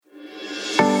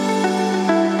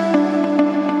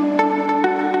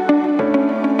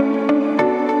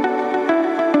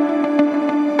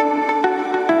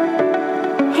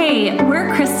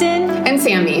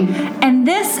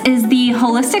This is the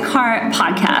Holistic Heart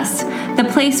Podcast, the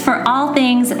place for all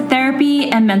things therapy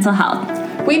and mental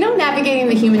health. We know navigating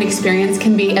the human experience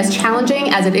can be as challenging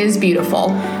as it is beautiful.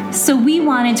 So we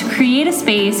wanted to create a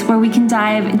space where we can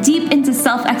dive deep into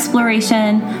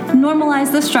self-exploration,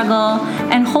 normalize the struggle,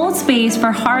 and hold space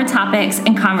for hard topics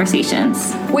and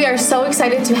conversations. We are so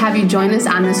excited to have you join us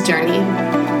on this journey.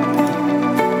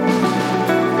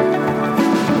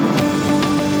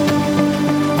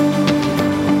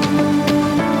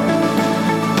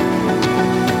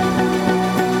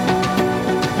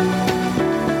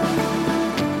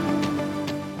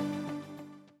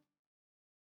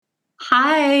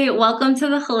 Hi, welcome to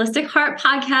the Holistic Heart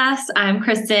Podcast. I'm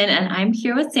Kristen and I'm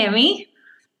here with Sammy.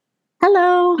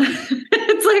 Hello.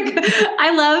 It's like,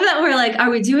 I love that we're like, are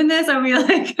we doing this? Are we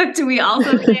like, do we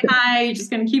also say hi? You're just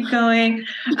going to keep going.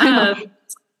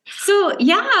 So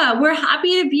yeah, we're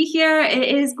happy to be here.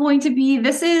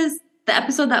 This is the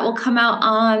episode that will come out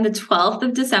on the 12th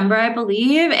of December, I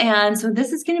believe. And so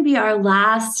this is going to be our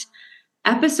last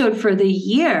episode for the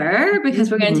year because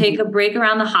we're going to take a break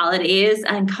around the holidays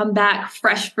and come back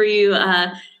fresh for you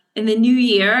in the new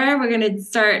year. We're going to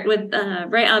start with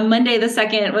right on Monday the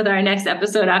 2nd with our next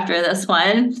episode after this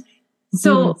one.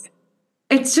 So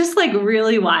it's just like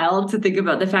really wild to think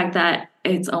about the fact that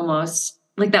it's almost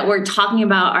like that we're talking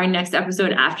about our next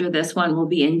episode after this one will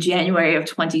be in January of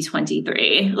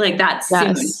 2023. Like that's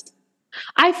soon.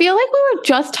 I feel like we were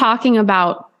just talking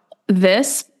about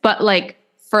this, but like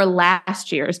for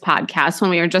last year's podcast when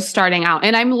we were just starting out.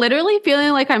 And I'm literally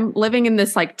feeling like I'm living in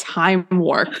this like time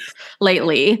warp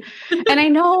lately. And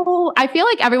I feel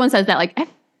like everyone says that like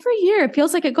every year it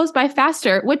feels like it goes by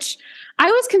faster, which I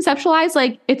always conceptualize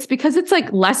like it's because it's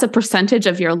like less a percentage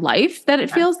of your life that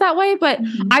it feels that way. But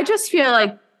I just feel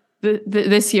like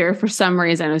this year for some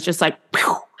reason it's just like,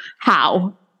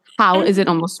 how is it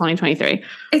almost 2023?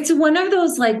 It's one of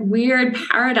those like weird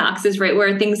paradoxes, right?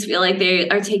 Where things feel like they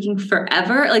are taking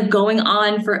forever, like going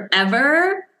on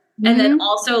forever. And then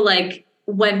also like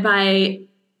went by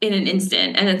in an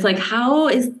instant. And it's like, how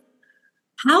is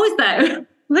that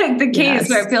like the case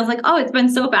where it feels like, oh, it's been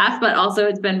so fast, but also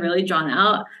it's been really drawn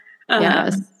out.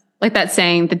 Yes. Like that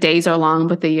saying, the days are long,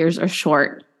 but the years are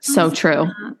short. So true.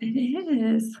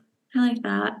 It is. I like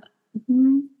that.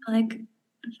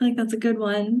 I feel like that's a good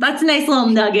one. That's a nice little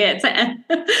nugget to end.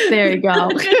 There you go.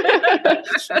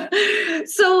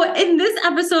 So in this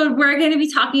episode, we're going to be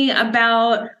talking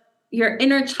about your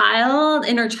inner child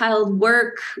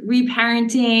work,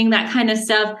 reparenting, that kind of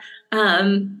stuff.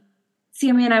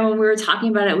 Sammy and I, when we were talking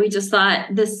about it, we just thought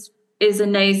this is a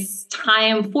nice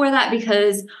time for that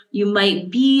because you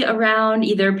might be around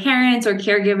either parents or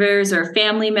caregivers or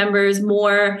family members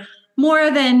more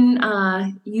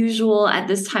than usual at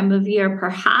this time of year,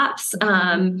 perhaps.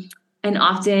 And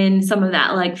often some of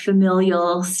that like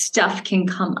familial stuff can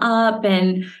come up.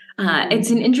 And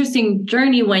it's an interesting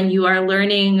journey when you are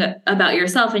learning about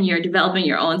yourself and you're developing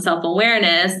your own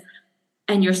self-awareness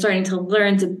and you're starting to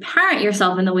learn to parent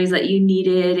yourself in the ways that you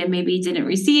needed and maybe didn't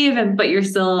receive, but you're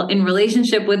still in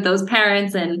relationship with those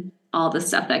parents and all the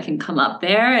stuff that can come up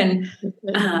there. And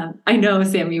I know,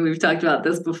 Sammy, we've talked about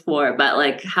this before, but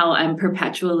like how I'm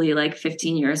perpetually like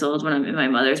 15 years old when I'm in my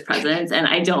mother's presence. And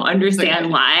I don't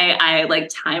understand why I like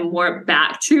time warp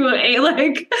back to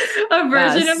a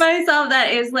version of myself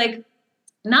that is like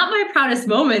not my proudest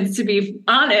moments, to be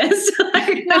honest.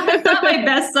 Like not my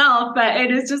best self, but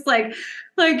it is just like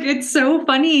it's so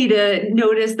funny to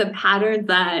notice the patterns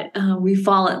that we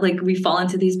fall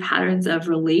into these patterns of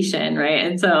relation, right?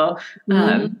 And so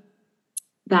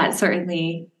that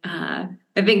certainly, I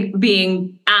think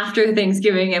being after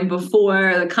Thanksgiving and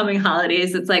before the coming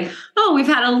holidays, it's like, oh, we've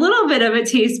had a little bit of a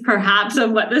taste, perhaps,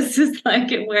 of what this is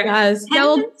like, and we're a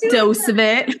little dose of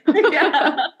it.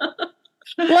 Yeah.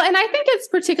 Well, and I think it's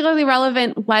particularly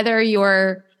relevant whether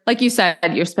you're, like you said,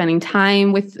 you're spending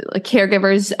time with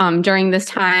caregivers during this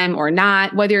time or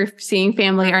not, whether you're seeing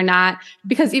family or not,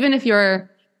 because even if you're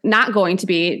not going to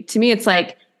be, to me, it's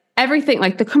like everything,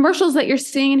 like the commercials that you're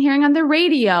seeing and hearing on the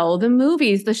radio, the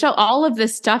movies, the show, all of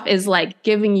this stuff is like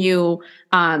giving you,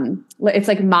 it's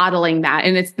like modeling that.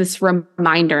 And it's this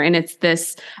reminder. And it's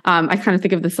this, I kind of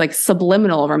think of this like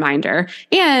subliminal reminder.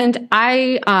 And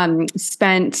I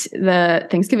spent the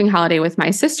Thanksgiving holiday with my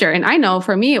sister. And I know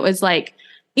for me, it was like,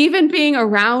 even being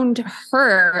around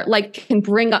her, like can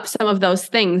bring up some of those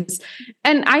things.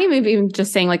 And I am even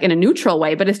just saying like in a neutral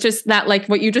way, but it's just that like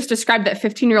what you just described, that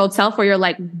 15-year-old self where you're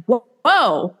like,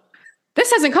 whoa,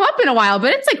 this hasn't come up in a while,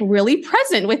 but it's like really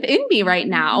present within me right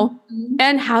now. Mm-hmm.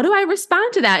 And how do I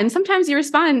respond to that? And sometimes you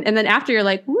respond and then after you're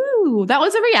like, woo, that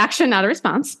was a reaction, not a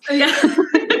response. Yeah.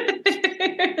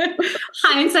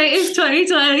 hindsight is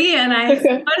 2020, and I see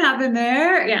what happened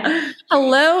there. Yeah.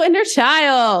 Hello, inner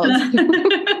child.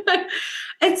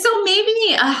 And so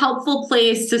maybe a helpful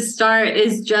place to start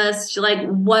is just like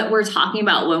what we're talking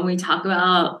about when we talk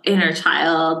about inner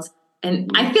child.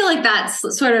 And I feel like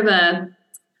that's sort of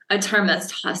a term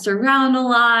that's tossed around a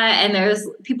lot, and there's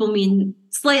people mean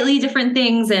slightly different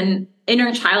things. And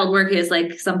inner child work is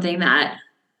like something that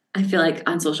I feel like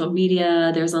on social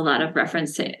media, there's a lot of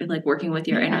reference to like working with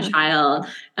your inner child.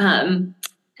 And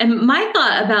my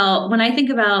thought about when I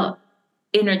think about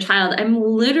inner child, I'm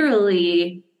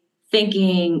literally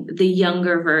thinking the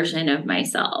younger version of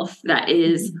myself that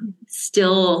is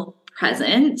still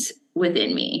present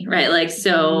within me, right? Like,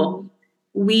 so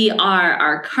we are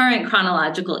our current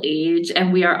chronological age,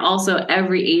 and we are also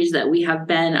every age that we have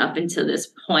been up until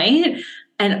this point.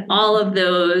 And all of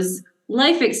those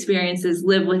life experiences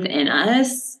live within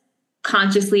us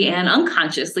consciously and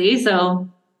unconsciously. So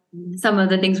some of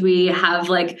the things we have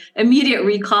like immediate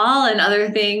recall, and other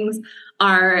things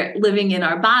are living in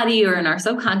our body or in our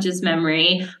subconscious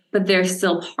memory, but they're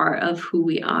still part of who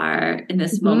we are in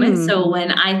this moment. So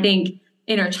when I think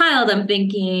inner child, I'm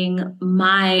thinking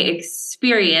my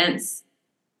experience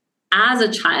as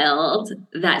a child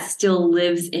that still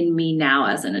lives in me now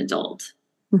as an adult.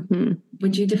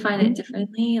 Would you define it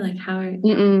differently? Like how are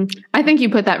I think you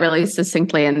put that really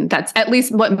succinctly, and that's at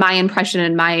least what my impression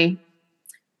and my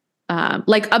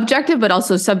like objective, but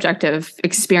also subjective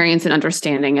experience and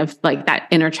understanding of like that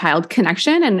inner child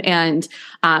connection and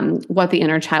what the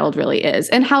inner child really is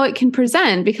and how it can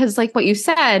present. Because like what you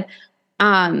said,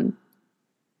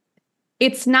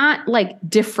 it's not like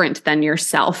different than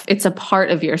yourself. It's a part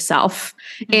of yourself.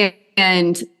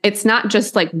 And it's not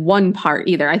just like one part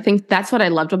either. I think that's what I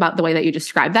loved about the way that you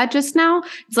described that just now.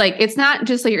 It's like, it's not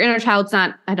just like your inner child's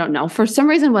not, I don't know. For some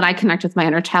reason, when I connect with my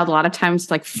inner child, a lot of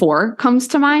times like 4 comes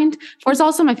to mind. 4 is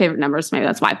also my favorite number, so maybe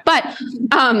that's why. But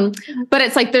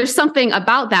it's like, there's something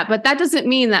about that, but that doesn't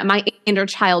mean that my inner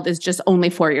child is just only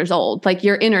 4 years old. Like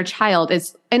your inner child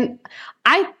is, and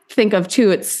I think of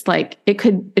too, it's like,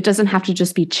 it doesn't have to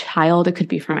just be child. It could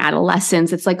be from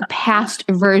adolescence. It's like past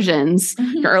versions,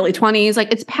 your early 20s,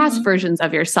 like it's past versions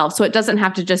of yourself. So it doesn't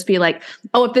have to just be like,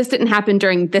 oh, if this didn't happen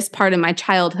during this part of my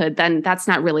childhood, then that's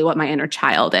not really what my inner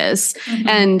child is.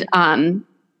 And,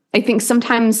 I think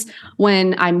sometimes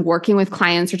when I'm working with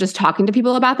clients or just talking to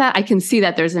people about that, I can see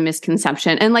that there's a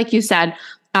misconception. And like you said,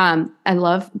 I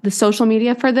love the social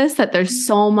media for this, that there's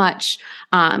so much,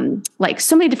 like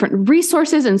so many different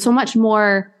resources and so much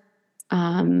more,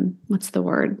 what's the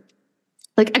word?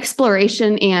 Like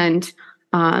exploration and,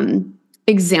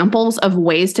 examples of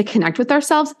ways to connect with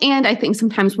ourselves. And I think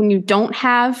sometimes when you don't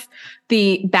have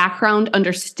the background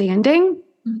understanding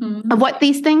of what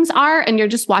these things are, and you're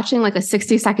just watching like a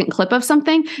 60-second clip of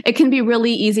something, it can be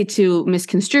really easy to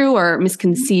misconstrue or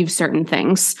misconceive certain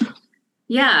things.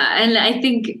 Yeah. And I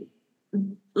think,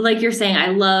 like you're saying, I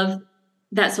love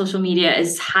that social media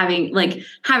is having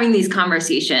these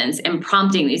conversations and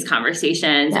prompting these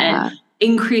conversations and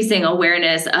increasing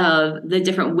awareness of the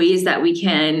different ways that we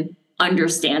can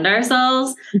understand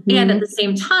ourselves. And at the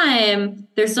same time,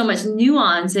 there's so much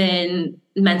nuance in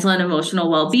mental and emotional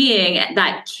well-being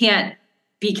that can't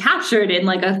be captured in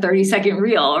like a 30-second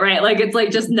reel, right? Like it's like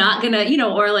just not gonna,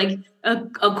 or like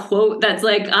a quote that's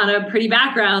like on a pretty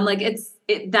background, like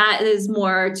that is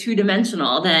more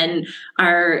two-dimensional than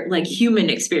our like human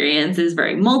experience is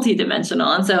very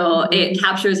multidimensional. And so it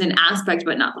captures an aspect,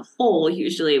 but not the whole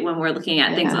usually when we're looking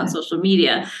at things on social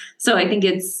media. So I think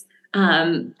it's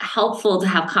helpful to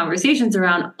have conversations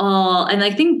around all, and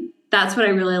I think that's what I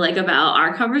really like about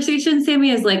our conversation,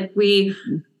 Sammy, is like we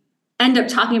end up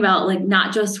talking about like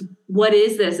not just what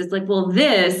is this? It's like, well,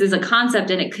 this is a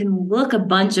concept and it can look a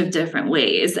bunch of different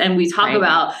ways. And we talk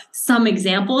about some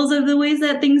examples of the ways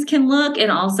that things can look,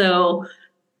 and also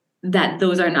that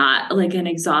those are not like an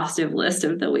exhaustive list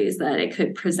of the ways that it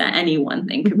could present, any one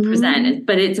thing could present.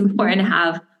 But it's important to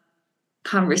have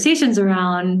conversations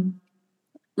around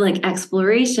like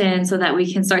exploration so that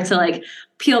we can start to like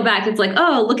peel back. It's like,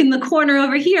 oh, look in the corner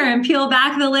over here and peel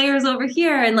back the layers over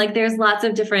here. And like, there's lots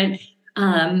of different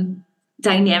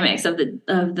dynamics of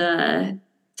the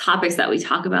topics that we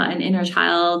talk about. And inner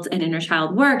child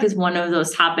work is one of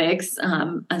those topics,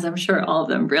 as I'm sure all of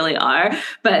them really are,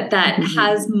 but that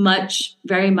has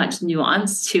very much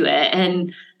nuance to it.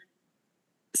 And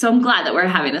so I'm glad that we're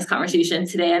having this conversation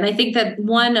today. And I think that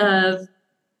one of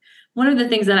the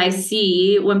things that I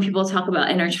see when people talk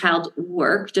about inner child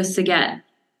work, just to get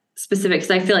specific, because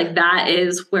I feel like that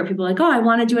is where people are like, oh, I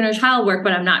want to do inner child work,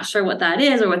 but I'm not sure what that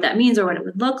is or what that means or what it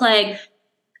would look like.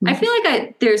 I feel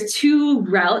like there's 2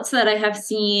 routes that I have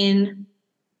seen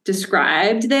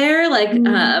described there, like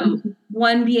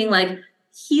one being like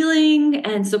healing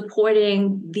and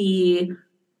supporting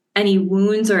any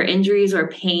wounds or injuries or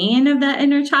pain of that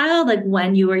inner child, like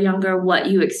when you were younger, what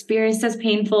you experienced as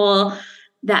painful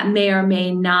that may or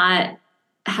may not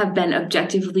have been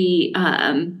objectively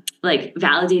like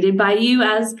validated by you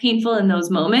as painful in those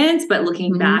moments, but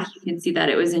looking back, you can see that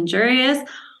it was injurious.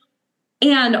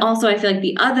 And also, I feel like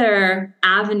the other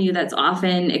avenue that's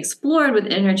often explored with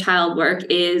inner child work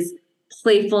is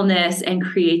playfulness and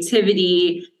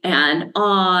creativity and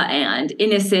awe and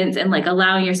innocence, and like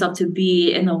allowing yourself to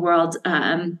be in the world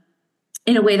in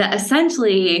a way that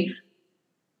essentially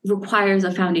requires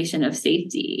a foundation of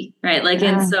safety, right? Like,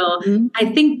 and so I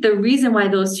think the reason why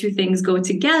those two things go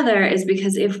together is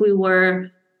because if we were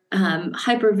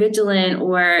hypervigilant,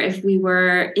 or if we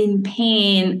were in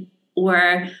pain,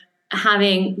 or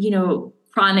having,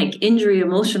 chronic injury,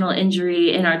 emotional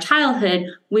injury in our childhood,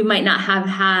 we might not have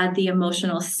had the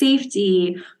emotional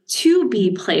safety to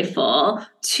be playful,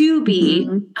 to be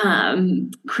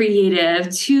creative,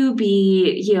 to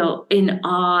be, in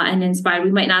awe and inspired.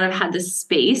 We might not have had the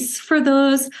space for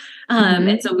those.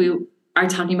 And so we are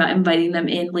talking about inviting them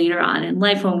in later on in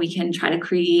life when we can try to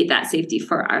create that safety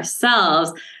for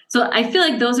ourselves. So I feel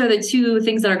like those are the two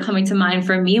things that are coming to mind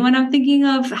for me when I'm thinking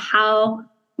of how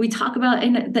we talk about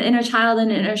the inner child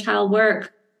and inner child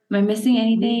work. Am I missing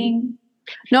anything?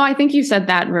 No, I think you said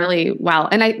that really well.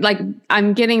 And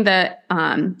I'm getting the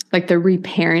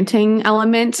reparenting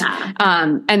element.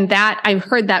 And that I've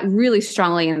heard that really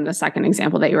strongly in the second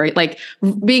example that you were like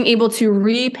being able to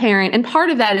reparent. And part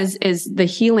of that is the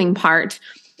healing part,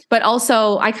 but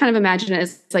also I kind of imagine it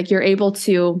as like, you're able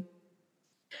to,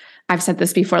 I've said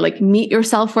this before, like meet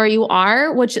yourself where you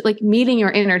are, which like meeting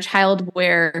your inner child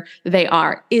where they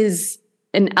are is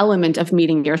an element of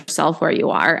meeting yourself where you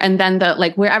are. And then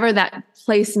wherever that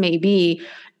place may be,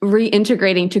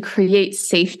 reintegrating to create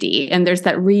safety. And there's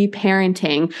that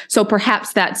reparenting. So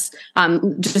perhaps that's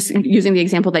just using the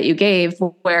example that you gave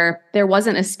where there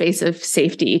wasn't a space of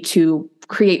safety to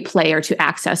create play or to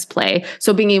access play.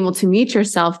 So being able to meet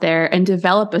yourself there and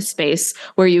develop a space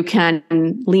where you can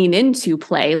lean into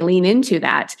play, lean into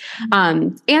that.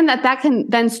 And that can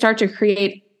then start to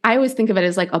create, I always think of it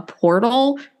as like a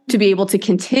portal to be able to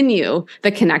continue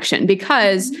the connection,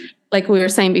 because like we were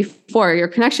saying before, your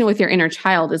connection with your inner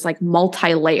child is like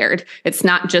multi-layered. It's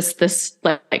not just this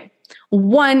like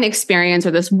one experience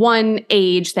or this one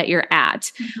age that you're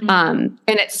at. And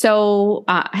it's so,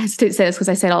 I hesitate to say this because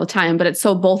I say it all the time, but it's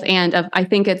so both and of, I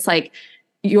think it's like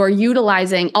you're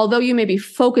utilizing, although you may be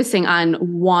focusing on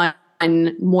one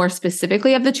more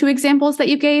specifically of the two examples that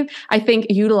you gave, I think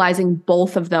utilizing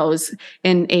both of those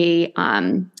in a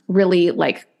really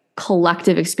like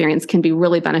collective experience can be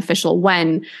really beneficial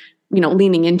when,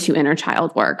 leaning into inner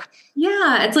child work.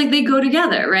 Yeah, it's like they go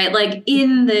together, right? Like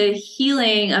in the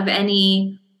healing of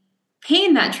any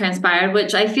pain that transpired,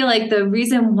 which I feel like the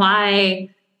reason why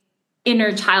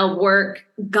inner child work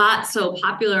got so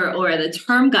popular, or the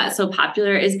term got so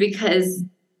popular, is because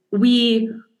we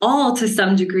all to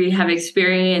some degree have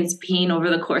experienced pain over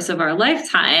the course of our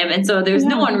lifetime. And so there's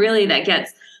no one really that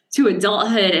gets to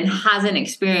adulthood and hasn't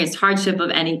experienced hardship of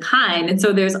any kind. And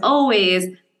so there's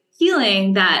always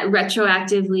healing that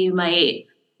retroactively might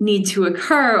need to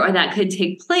occur or that could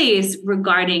take place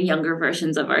regarding younger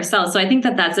versions of ourselves. So I think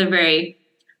that that's a very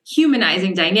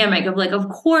humanizing dynamic of like, of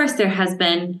course, there has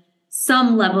been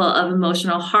some level of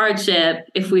emotional hardship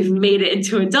if we've made it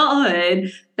into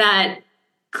adulthood that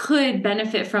could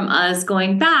benefit from us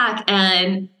going back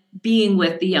and being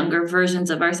with the younger versions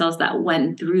of ourselves that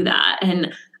went through that.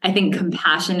 And I think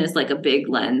compassion is like a big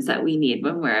lens that we need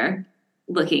when we're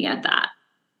looking at that.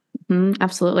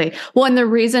 Absolutely. Well, and the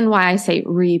reason why I say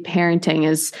reparenting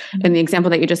is in the example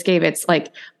that you just gave, it's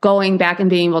like going back and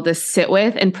being able to sit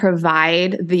with and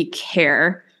provide the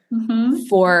care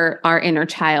for our inner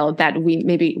child that we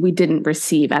didn't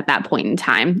receive at that point in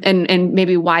time, and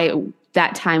maybe why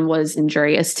that time was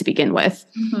injurious to begin with.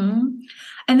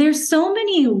 And there's so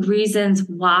many reasons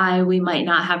why we might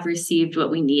not have received what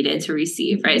we needed to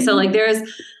receive, right? So like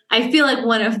I feel like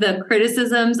one of the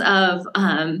criticisms of,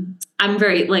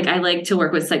 I like to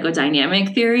work with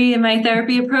psychodynamic theory in my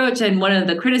therapy approach. And one of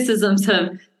the criticisms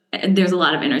and there's a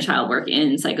lot of inner child work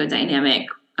in psychodynamic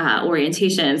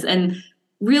orientations. And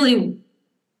really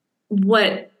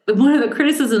one of the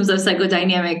criticisms of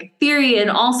psychodynamic theory and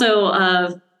also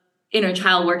of inner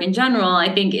child work in general,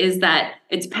 I think, is that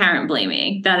it's parent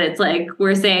blaming, that it's like,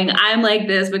 we're saying I'm like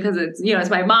this because it's, it's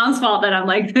my mom's fault that I'm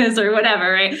like this or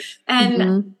whatever. Right.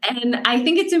 And I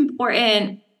think it's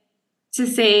important to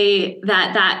say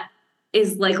that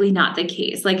is likely not the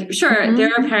case. Like, sure,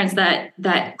 there are parents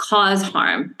that cause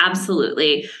harm.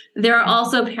 Absolutely. There are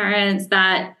also parents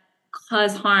that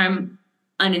cause harm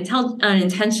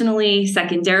unintentionally,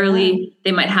 secondarily.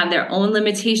 They might have their own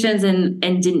limitations and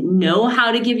didn't know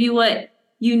how to give you what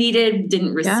you needed,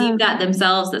 didn't receive that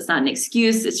themselves. That's not an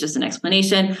excuse. It's just an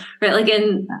explanation, right? Like,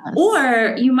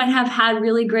 or you might have had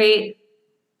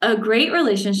a great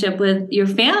relationship with your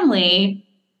family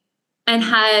and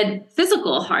had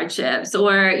physical hardships,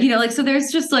 or, so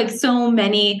there's just like so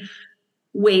many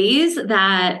ways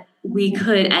that we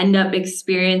could end up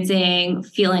experiencing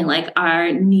feeling like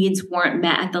our needs weren't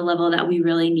met at the level that we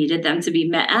really needed them to be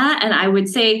met at. And I would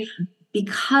say,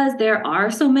 because there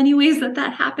are so many ways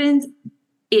that happens,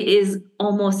 it is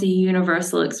almost a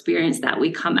universal experience that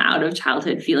we come out of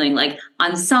childhood feeling like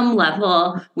on some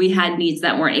level we had needs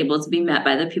that weren't able to be met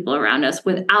by the people around us,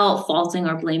 without faulting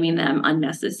or blaming them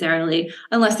unnecessarily,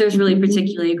 unless there's really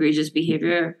particularly egregious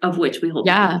behavior of which we hold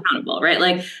people accountable, right?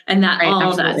 Like, and that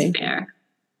all that's fair.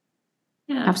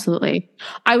 Yeah. Absolutely.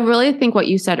 I really think what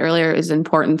you said earlier is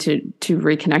important to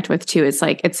reconnect with too. It's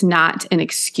like, it's not an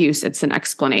excuse, it's an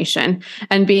explanation,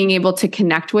 and being able to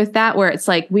connect with that, where it's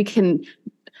like, we can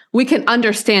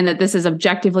understand that this is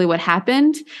objectively what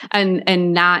happened,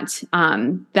 and not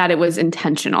that it was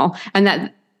intentional. And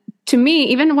that, to me,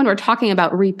 even when we're talking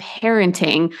about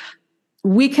reparenting,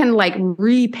 we can like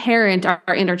reparent our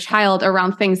inner child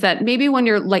around things that maybe when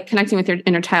you're like connecting with your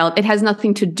inner child, it has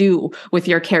nothing to do with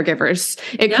your caregivers.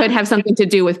 It could have something to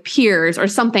do with peers or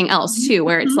something else too,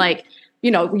 where it's like,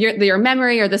 your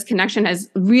memory or this connection has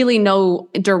really no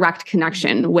direct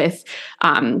connection with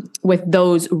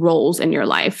those roles in your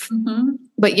life.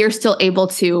 But you're still able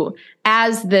to,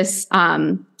 as this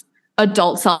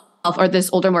adult self or this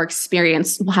older, more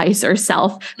experienced, wiser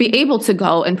self, be able to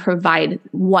go and provide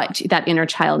what that inner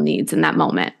child needs in that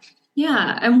moment.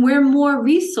 Yeah. And we're more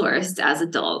resourced as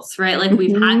adults, right? Like,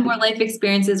 we've had more life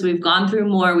experiences, we've gone through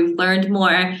more, we've learned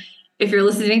more. If you're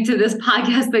listening to this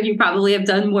podcast, then you probably have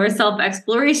done more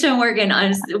self-exploration work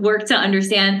and work to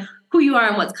understand who you are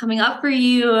and what's coming up for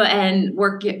you, and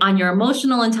work on your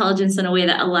emotional intelligence in a way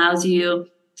that allows you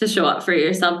to show up for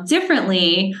yourself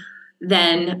differently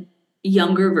than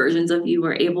younger versions of you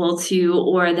were able to,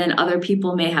 or than other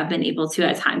people may have been able to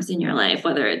at times in your life,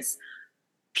 whether it's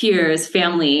peers,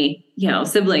 family,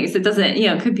 siblings. It doesn't,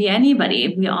 it could be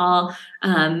anybody. We all,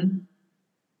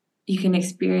 you can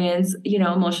experience,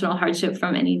 emotional hardship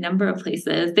from any number of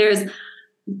places. There's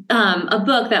a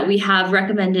book that we have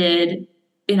recommended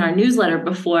in our newsletter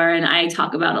before, and I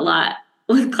talk about a lot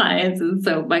with clients. And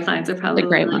so my clients are probably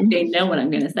like, they know what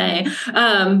I'm going to say.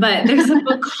 But there's a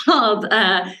book called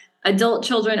Adult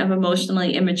Children of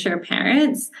Emotionally Immature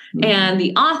Parents. And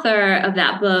the author of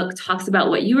that book talks about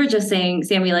what you were just saying,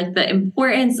 Sammy, like the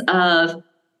importance of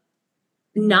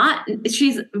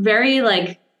she's very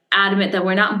like adamant that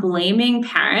we're not blaming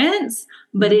parents,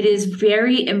 but it is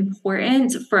very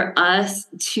important for us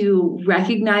to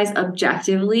recognize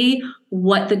objectively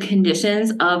what the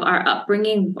conditions of our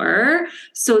upbringing were,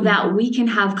 so that we can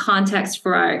have context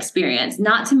for our experience,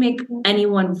 not to make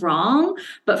anyone wrong,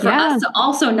 but for us to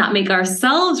also not make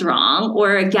ourselves wrong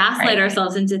or gaslight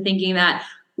ourselves into thinking that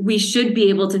we should be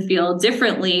able to feel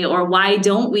differently, or why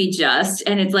don't we just?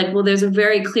 And it's like, well, there's a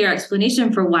very clear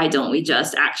explanation for why don't we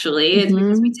just actually. It's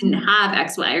because we didn't have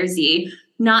X, Y, or Z.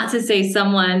 Not to say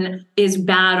someone is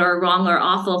bad or wrong or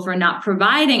awful for not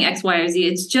providing X, Y, or Z.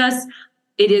 It's just,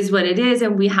 it is what it is.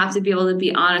 And we have to be able to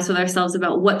be honest with ourselves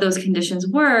about what those conditions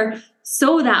were,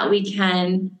 so that we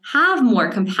can have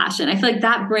more compassion. I feel like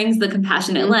that brings the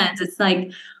compassionate lens. It's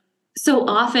like, so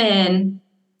often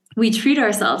we treat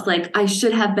ourselves like, I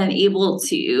should have been able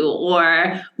to,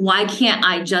 or why can't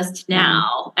I just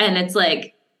now? And it's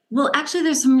like, well, actually,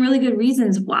 there's some really good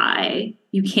reasons why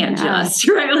you can't just,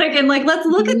 right? Like, and like, let's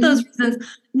look at those reasons,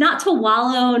 not to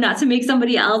wallow, not to make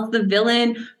somebody else the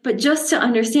villain, but just to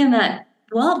understand that,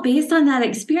 well, based on that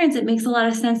experience, it makes a lot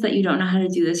of sense that you don't know how to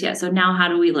do this yet. So now how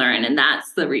do we learn? And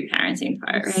that's the reparenting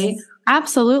part, right?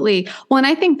 Absolutely. Well, and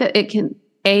I think that it can,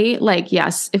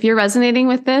 yes, if you're resonating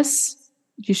with this,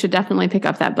 you should definitely pick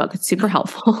up that book. It's super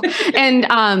helpful.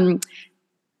 And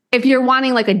if you're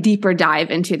wanting like a deeper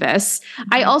dive into this,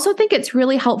 I also think it's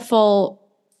really helpful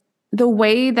the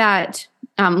way that,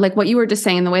 like what you were just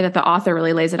saying, the way that the author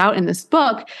really lays it out in this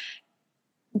book,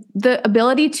 the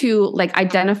ability to like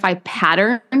identify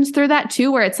patterns through that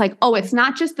too, where it's like, oh, it's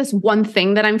not just this one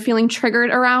thing that I'm feeling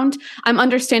triggered around. I'm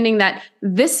understanding that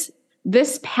this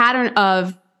pattern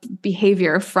of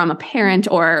behavior from a parent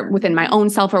or within my own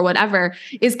self or whatever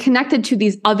is connected to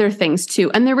these other things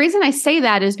too. And the reason I say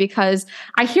that is because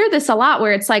I hear this a lot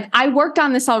where it's like, I worked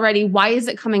on this already. Why is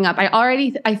it coming up?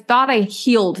 I thought I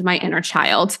healed my inner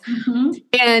child. Mm-hmm.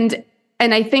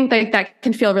 And I think that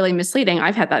can feel really misleading.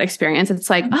 I've had that experience.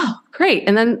 It's like, oh, great.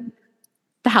 And then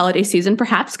the holiday season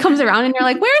perhaps comes around and you're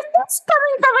like, where's this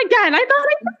coming from again? I thought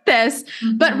I did this.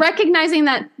 Mm-hmm. But recognizing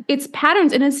that it's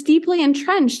patterns and it's deeply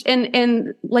entrenched.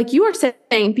 And like you were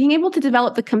saying, being able to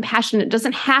develop the compassion, it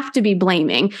doesn't have to be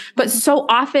blaming. But so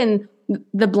often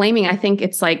the blaming, I think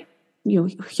it's like,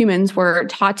 humans were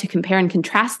taught to compare and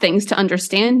contrast things to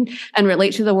understand and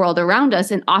relate to the world around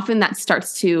us. And often that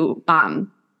starts to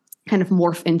kind of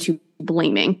morph into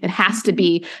blaming. It has to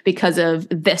be because of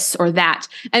this or that.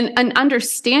 And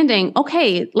understanding,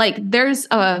 okay, like there's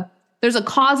a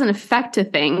cause and effect to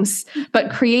things,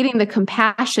 but creating the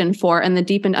compassion for and the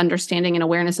deepened understanding and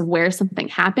awareness of where something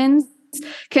happens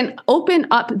can open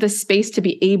up the space to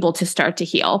be able to start to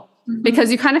heal. Mm-hmm.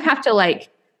 Because you kind of have to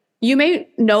you may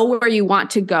know where you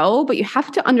want to go, but you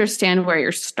have to understand where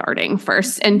you're starting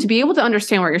first. And to be able to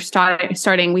understand where you're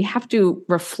starting, we have to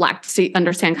reflect to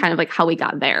understand kind of like how we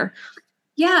got there.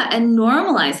 Yeah. And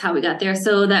normalize how we got there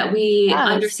so that we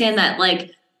understand that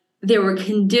there were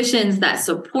conditions that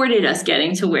supported us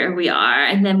getting to where we are.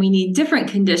 And then we need different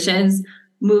conditions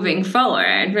moving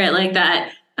forward, right? Like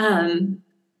that.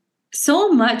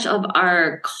 So much of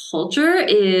our culture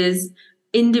is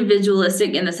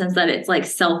individualistic in the sense that it's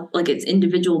it's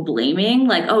individual blaming.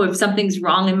 Like, oh, if something's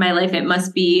wrong in my life, it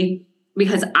must be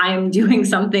because I'm doing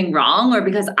something wrong or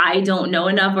because I don't know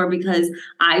enough or because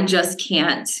I just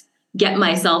can't get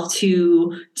myself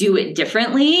to do it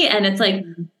differently. And it's like,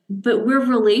 but we're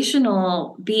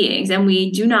relational beings and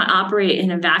we do not operate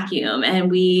in a vacuum and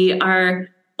we are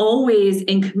always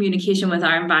in communication with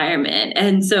our environment.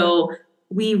 And so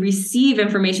we receive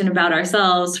information about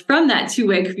ourselves from that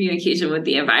two-way communication with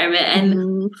the environment,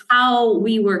 and how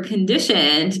we were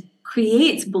conditioned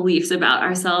creates beliefs about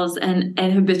ourselves and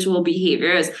habitual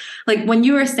behaviors. Like when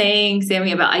you were saying,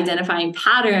 Sammy, about identifying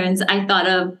patterns, I thought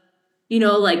of,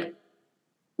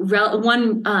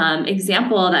 one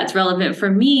example that's relevant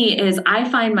for me is I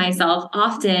find myself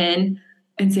often,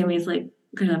 and Sammy's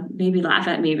gonna maybe laugh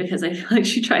at me because I feel like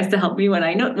she tries to help me when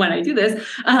I do this,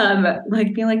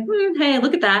 being like, hey,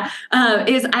 look at that,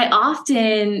 is I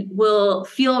often will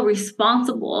feel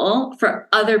responsible for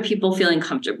other people feeling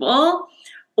comfortable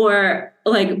or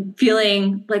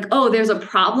feeling like, oh, there's a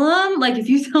problem. Like if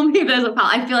you tell me there's a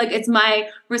problem, I feel like it's my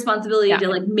responsibility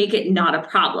to make it not a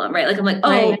problem, right? Like I'm like,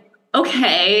 oh,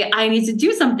 okay, I need to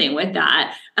do something with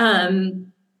that.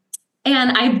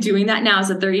 And I'm doing that now as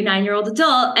a 39-year-old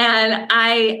adult. And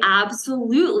I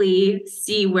absolutely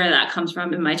see where that comes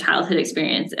from in my childhood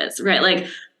experiences, right? Like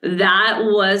that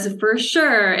was for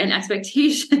sure an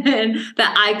expectation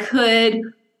that I could,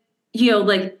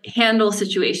 handle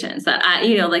situations that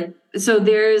so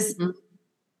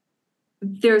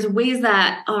there's ways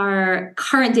that our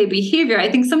current day behavior,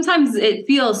 I think sometimes it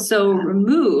feels so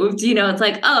removed, it's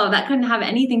like, oh, that couldn't have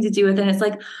anything to do with it. And it's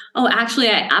like, oh, actually,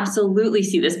 I absolutely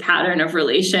see this pattern of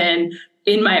relation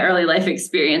in my early life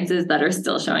experiences that are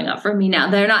still showing up for me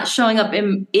now. They're not showing up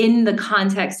in the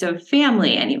context of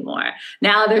family anymore.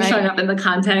 Now they're showing up in the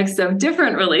context of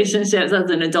different relationships as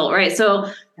an adult, right?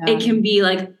 So it can be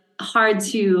hard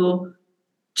to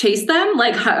chase them,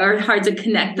 or hard to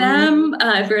connect them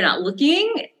if you're not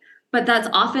looking. But that's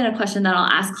often a question that I'll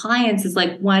ask clients is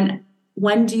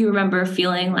when do you remember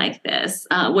feeling like this?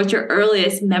 What's your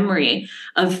earliest memory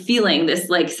of feeling this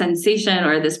sensation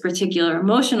or this particular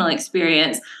emotional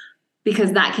experience?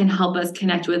 Because that can help us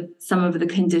connect with some of the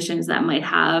conditions that might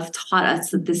have taught us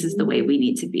that this is the way we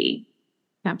need to be.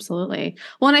 Absolutely.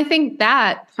 Well, and I think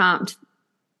that prompt,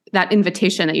 that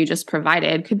invitation that you just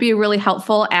provided could be really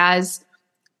helpful as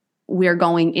we're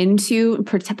going into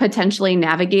potentially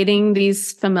navigating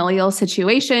these familial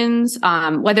situations,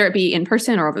 whether it be in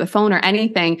person or over the phone or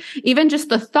anything, even just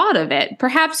the thought of it.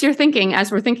 Perhaps you're thinking,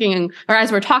 as we're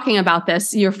talking about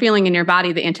this, you're feeling in your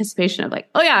body the anticipation of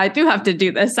oh yeah, I do have to do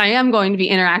this. I am going to be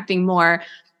interacting more.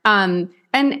 And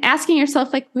asking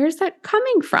yourself, where's that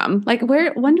coming from?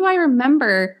 When do I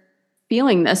remember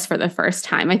feeling this for the first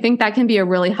time? I think that can be a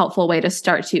really helpful way to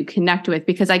start to connect with,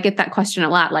 because I get that question a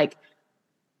lot,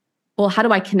 well, how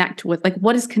do I connect with,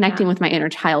 what does connecting with my inner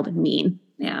child mean?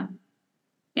 Yeah.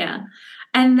 Yeah.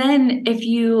 And then if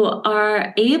you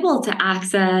are able to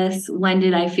access, when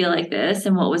did I feel like this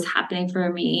and what was happening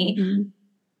for me?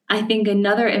 I think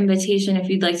another invitation, if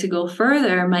you'd like to go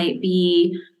further, might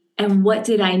be, and what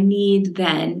did I need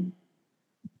then?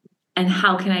 And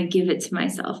how can I give it to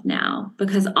myself now?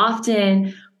 Because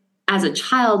often as a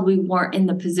child, we weren't in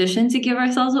the position to give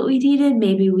ourselves what we needed.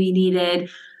 Maybe we needed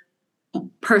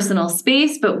personal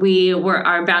space, but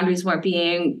our boundaries weren't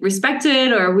being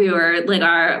respected, or we were like,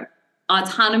 our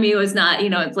autonomy was not,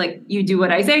 it's like, you do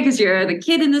what I say because you're the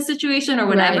kid in this situation or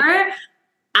whatever. Right.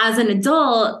 As an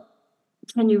adult,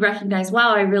 can you recognize,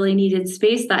 wow, I really needed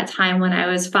space that time when I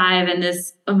was 5 and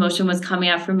this emotion was coming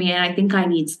up for me, and I think I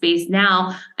need space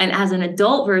now. And as an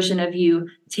adult version of you,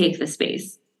 take the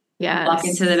space. Yeah. Walk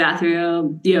into the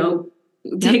bathroom,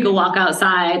 take a walk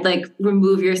outside, like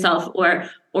remove yourself or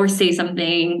say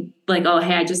something like, oh,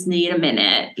 hey, I just need a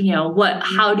minute.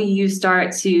 How do you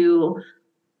start to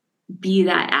be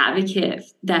that advocate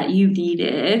that you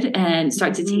needed and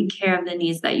start to take care of the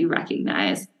needs that you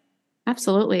recognize?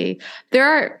 Absolutely. There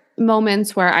are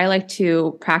moments where I like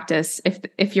to practice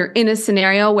if you're in a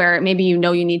scenario where maybe you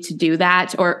need to do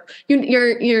that, or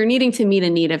you're needing to meet a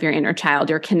need of your inner child,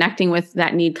 you're connecting with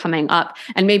that need coming up,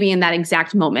 and maybe in that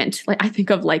exact moment, like I think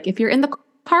of like if you're in the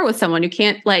car with someone, you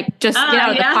can't like just get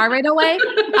out of the car right away.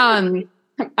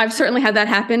 I've certainly had that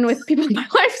happen with people in my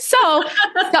life. So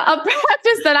a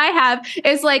practice that I have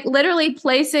is like literally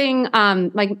placing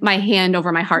like my hand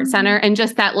over my heart center, and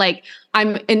just that like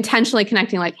I'm intentionally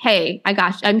connecting like, hey,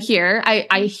 I'm here.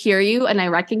 I hear you and I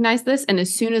recognize this. And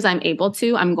as soon as I'm able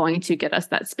to, I'm going to get us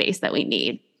that space that we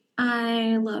need.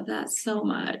 I love that so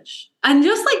much. And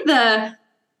just like the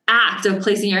act of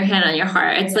placing your hand on your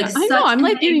heart. It's like, I know, I'm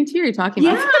like getting teary talking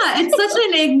about this. It's such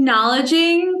an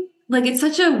acknowledging, like it's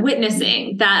such a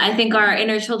witnessing that I think our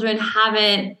inner children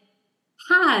haven't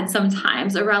had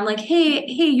sometimes around like, hey,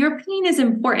 your pain is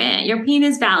important. Your pain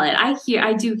is valid.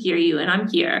 I do hear you, and I'm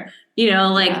here.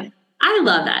 I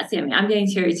love that, Sammy. I'm getting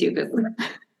teary too. But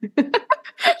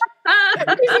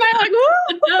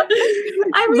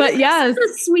yes,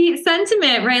 it's a sweet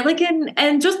sentiment, right? Like,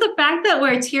 and just the fact that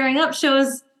we're tearing up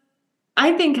shows,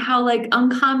 I think, how like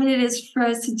uncommon it is for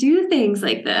us to do things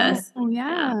like this. Oh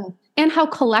yeah. And how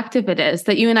collective it is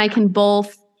that you and I can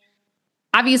both,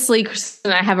 obviously,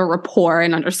 Kristen and I have a rapport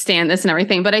and understand this and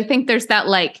everything, but I think there's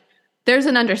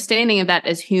an understanding of that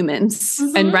as humans,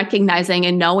 and recognizing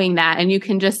and knowing that. And you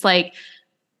can just like,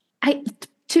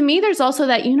 to me, there's also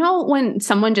that, when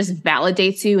someone just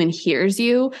validates you and hears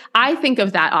you, I think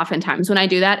of that oftentimes when I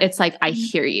do that. It's like, I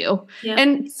hear you. Yeah.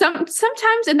 And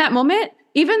sometimes in that moment,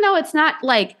 even though it's not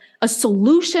like a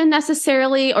solution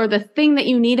necessarily or the thing that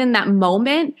you need in that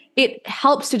moment, it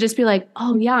helps to just be like,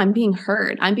 oh yeah, I'm being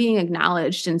heard. I'm being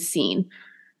acknowledged and seen.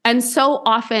 And so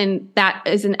often that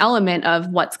is an element of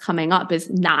what's coming up, is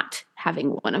not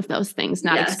having one of those things,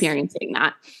 not experiencing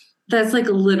that. That's like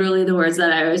literally the words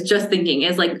that I was just thinking,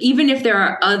 is like, even if there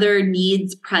are other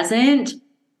needs present,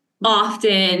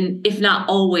 often, if not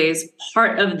always,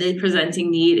 part of the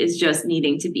presenting need is just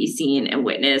needing to be seen and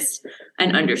witnessed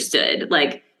and understood.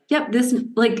 Like, yep, this,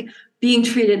 like being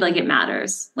treated like it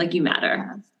matters, like you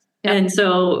matter. Yep. And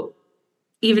so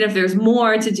even if there's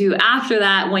more to do after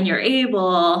that, when you're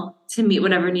able to meet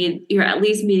whatever need, you're at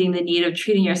least meeting the need of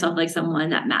treating yourself like someone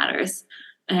that matters.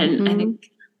 And I think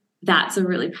that's a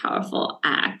really powerful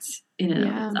act in and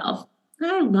of itself.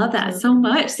 I love that so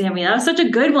much, Sammy. That was such a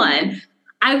good one.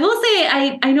 I will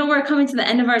say, I know we're coming to the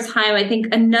end of our time. I think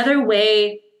another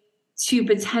way to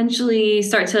potentially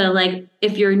start to, like,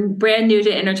 if you're brand new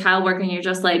to inner child work and you're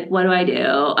just like, what do I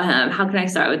do? How can I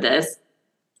start with this?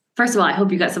 First of all, I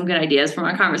hope you got some good ideas from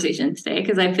our conversation today,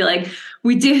 because I feel like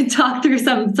we did talk through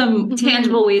some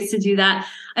tangible ways to do that.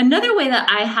 Another way that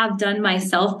I have done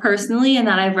myself personally and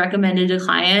that I've recommended to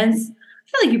clients,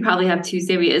 I feel like you probably have too,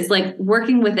 Sammy, is like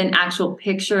working with an actual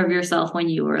picture of yourself when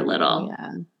you were little.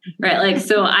 Yeah. Right. Like,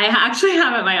 so I actually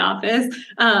have at my office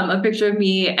a picture of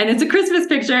me, and it's a Christmas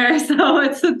picture. So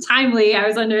it's timely. I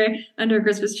was under a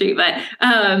Christmas tree, but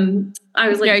I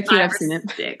was like, very cute. I've seen it.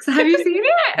 6. Have you seen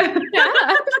it?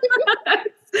 Yeah.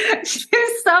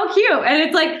 She's so cute. And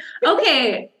it's like,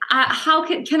 okay, how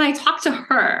can I talk to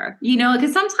her?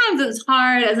 Because sometimes it's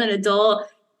hard as an adult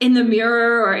in the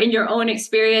mirror or in your own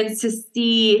experience to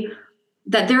see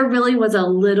that there really was a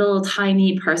little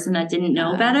tiny person that didn't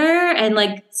know better. And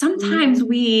like, sometimes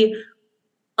we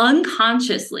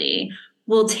unconsciously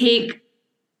will take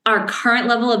our current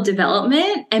level of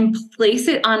development and place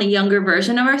it on a younger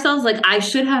version of ourselves. Like, I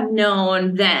should have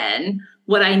known then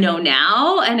what I know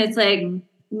now. And it's like,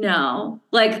 no,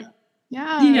 like,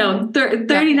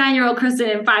 39-year-old Kristen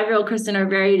and 5-year-old Kristen are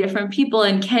very different people,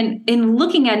 and in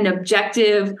looking at an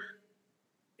objective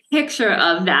picture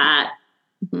of that,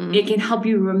 it can help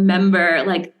you remember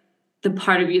like the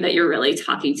part of you that you're really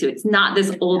talking to. It's not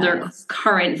this older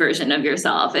current version of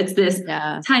yourself. It's this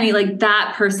tiny, like,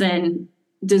 that person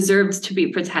deserves to be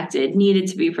protected, needed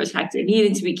to be protected,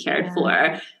 needed to be cared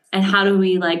for. And how do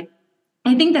we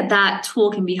I think that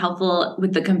tool can be helpful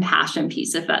with the compassion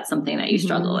piece, if that's something that you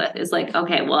struggle with, is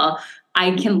okay, well,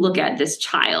 I can look at this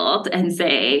child and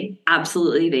say,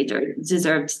 absolutely, they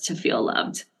deserved to feel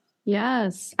loved.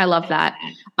 Yes, I love that.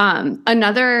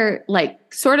 Another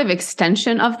sort of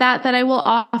extension of that I will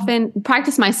often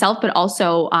practice myself, but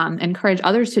also encourage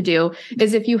others to do,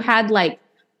 is if you had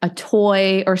a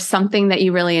toy or something that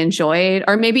you really enjoyed,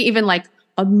 or maybe even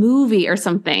a movie or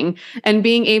something, and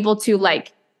being able to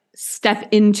step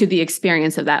into the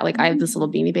experience of that. I have this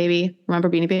little Beanie Baby, remember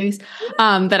Beanie Babies?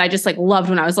 That I just loved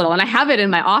when I was little, and I have it in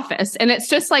my office. And it's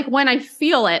just when I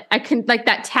feel it, I can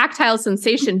that tactile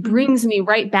sensation brings me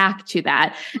right back to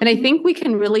that. And I think we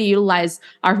can really utilize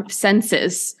our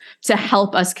senses to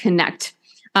help us connect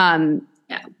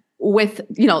with,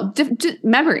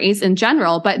 memories in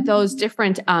general, but those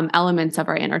different elements of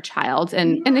our inner child.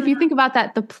 And if you think about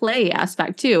that, the play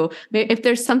aspect too, if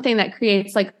there's something that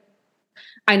creates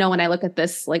I know when I look at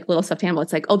this little stuffed animal,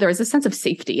 it's there is a sense of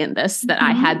safety in this that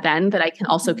I had then that I can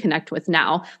also connect with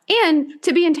now. And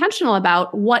to be intentional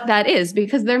about what that is,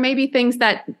 because there may be things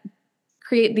that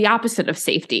create the opposite of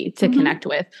safety to connect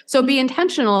with. So be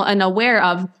intentional and aware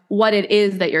of what it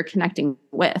is that you're connecting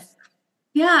with.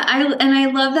 Yeah. I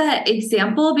love that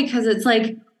example, because it's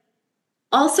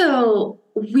also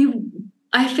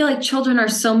I feel children are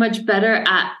so much better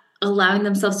at allowing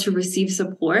themselves to receive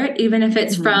support, even if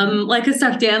it's from a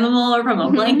stuffed animal or from a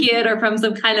blanket or from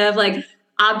some kind of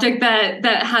object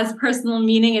that has personal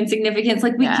meaning and significance.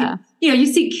 We can, you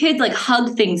see kids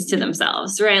hug things to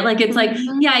themselves, right? It's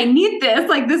yeah, I need this.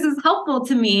 This is helpful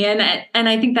to me. And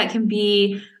I think that can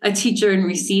be a teacher in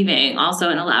receiving also,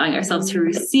 and allowing ourselves to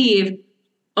receive.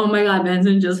 Oh my God,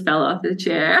 Benson just fell off the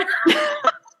chair.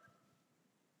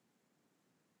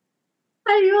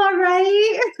 Are you all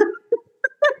right?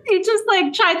 He just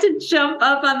tried to jump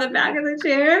up on the back of the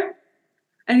chair,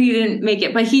 and he didn't make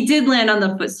it, but he did land on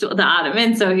the footstool, the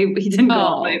ottoman. So he didn't go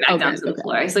all the way back down to the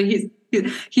floor. So he's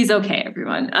okay,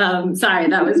 everyone. Sorry,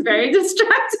 that was very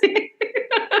distracting.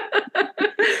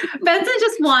 Benson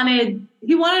just wanted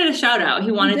a shout out.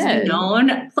 He wanted to be known.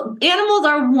 Animals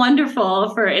are wonderful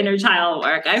for inner child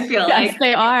work. I feel yes,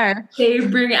 they are. They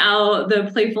bring out the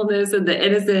playfulness and the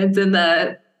innocence and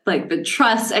the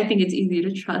trust. I think it's easy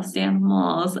to trust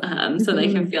animals, so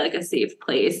they can feel a safe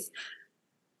place.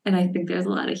 And I think there's a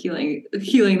lot of healing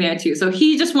there too. So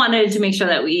he just wanted to make sure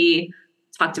that we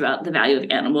talked about the value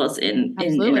of animals in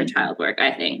inner child work,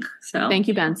 I think. So thank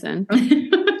you, Benson.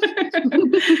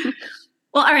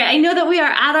 Well, all right. I know that we are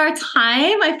at our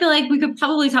time. I feel we could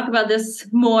probably talk about this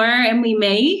more, and we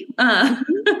may. But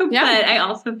I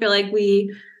also feel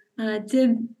we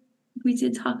did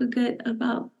talk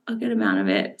about a good amount of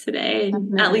it today,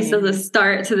 at least as a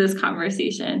start to this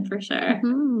conversation, for sure.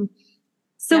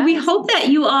 So we hope that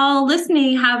you all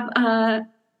listening have are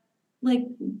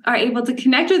able to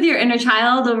connect with your inner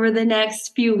child over the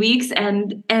next few weeks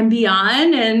and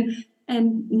beyond,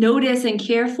 and notice and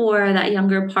care for that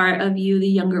younger part of you, the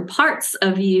younger parts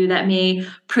of you that may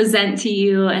present to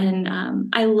you. And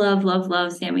I love,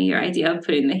 Sammy, your idea of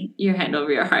putting your hand over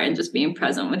your heart and just being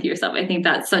present with yourself. I think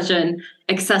that's such an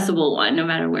accessible one, no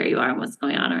matter where you are and what's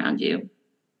going on around you.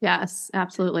 Yes,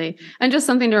 absolutely. And just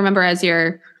something to remember as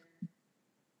you're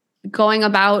going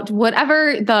about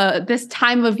whatever this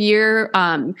time of year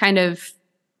kind of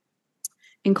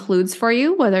includes for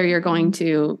you, whether you're going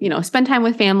to, spend time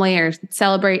with family or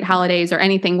celebrate holidays or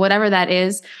anything, whatever that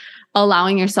is,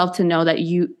 allowing yourself to know that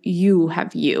you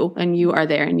have you, and you are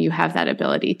there, and you have that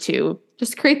ability to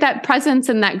just create that presence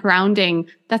and that grounding.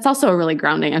 That's also a really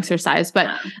grounding exercise,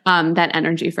 but that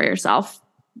energy for yourself.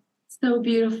 So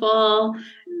beautiful.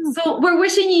 So we're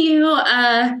wishing you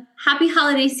a happy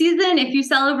holiday season if you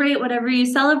celebrate whatever you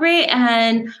celebrate,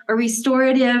 and a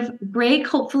restorative break,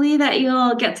 hopefully, that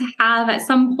you'll get to have at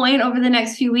some point over the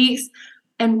next few weeks.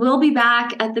 And we'll be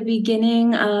back at the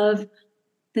beginning of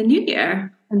the new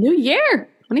year. A new year,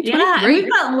 2023. Yeah, and we've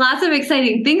got lots of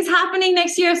exciting things happening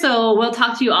next year. So we'll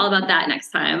talk to you all about that next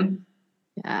time.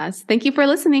 Yes. Thank you for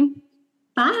listening.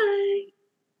 Bye.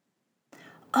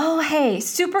 Oh, hey,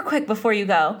 super quick before you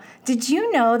go. Did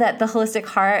you know that the Holistic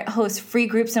Heart hosts free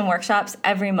groups and workshops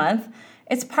every month?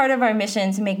 It's part of our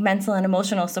mission to make mental and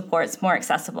emotional supports more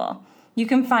accessible. You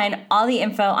can find all the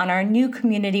info on our new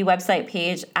community website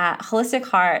page at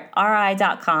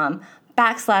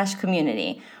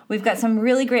holisticheartri.com/community. We've got some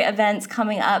really great events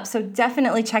coming up, so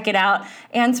definitely check it out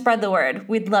and spread the word.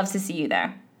 We'd love to see you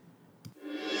there.